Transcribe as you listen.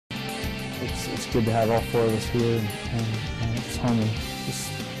it's good to have all four of us here and just home and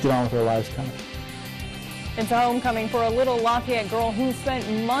just get on with our lives, kind of. It's a homecoming for a little Lafayette girl who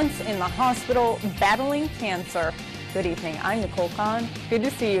spent months in the hospital battling cancer. Good evening, I'm Nicole Kahn. Good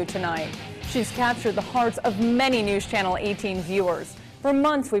to see you tonight. She's captured the hearts of many News Channel 18 viewers. For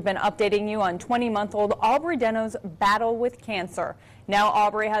months, we've been updating you on 20-month-old Aubrey Deno's battle with cancer. Now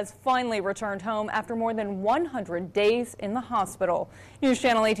Aubrey has finally returned home after more than 100 days in the hospital. News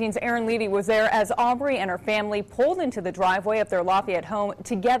Channel 18's Aaron Leedy was there as Aubrey and her family pulled into the driveway of their Lafayette home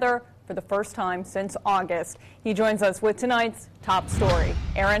together for the first time since August. He joins us with tonight's top story.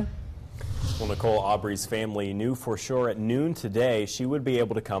 Aaron? Well, Nicole, Aubrey's family knew for sure at noon today she would be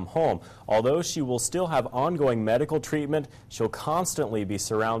able to come home. Although she will still have ongoing medical treatment, she'll constantly be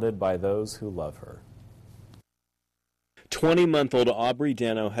surrounded by those who love her. 20-month-old Aubrey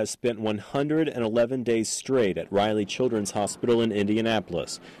Deno has spent 111 days straight at Riley Children's Hospital in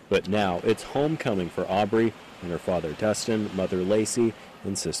Indianapolis. But now it's homecoming for Aubrey and her father Dustin, mother Lacey,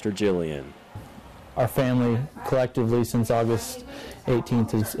 and sister Jillian. Our family collectively since August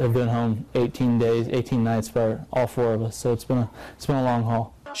 18th have been home 18 days, 18 nights for all four of us, so it's been a long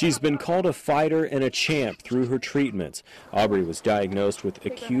haul. She's been called a fighter and a champ through her treatments. Aubrey was diagnosed with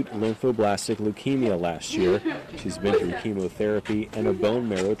acute lymphoblastic leukemia last year. She's been through chemotherapy and a bone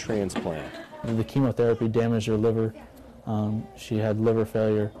marrow transplant. The chemotherapy damaged her liver. She had liver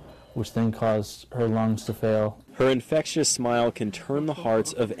failure, which then caused her lungs to fail. Her infectious smile can turn the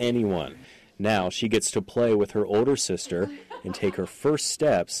hearts of anyone. Now she gets to play with her older sister and take her first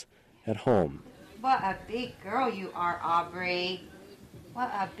steps at home. What a big girl you are, Aubrey.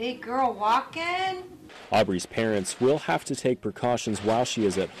 What a big girl walking. Aubrey's parents will have to take precautions while she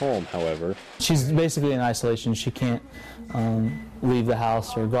is at home, however. She's basically in isolation. She can't leave the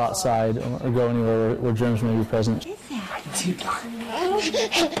house or go outside or go anywhere where germs may be present.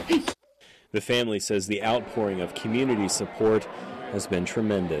 The family says the outpouring of community support has been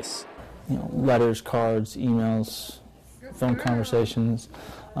tremendous. You know, letters, cards, emails, phone conversations,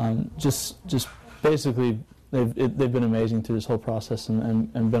 just basically they've been amazing through this whole process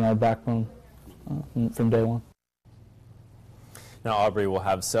and been our backbone from day one. Now Aubrey will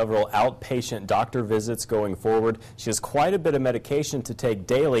have several outpatient doctor visits going forward. She has quite a bit of medication to take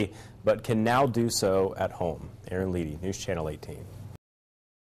daily, but can now do so at home. Aaron Leedy, News Channel 18.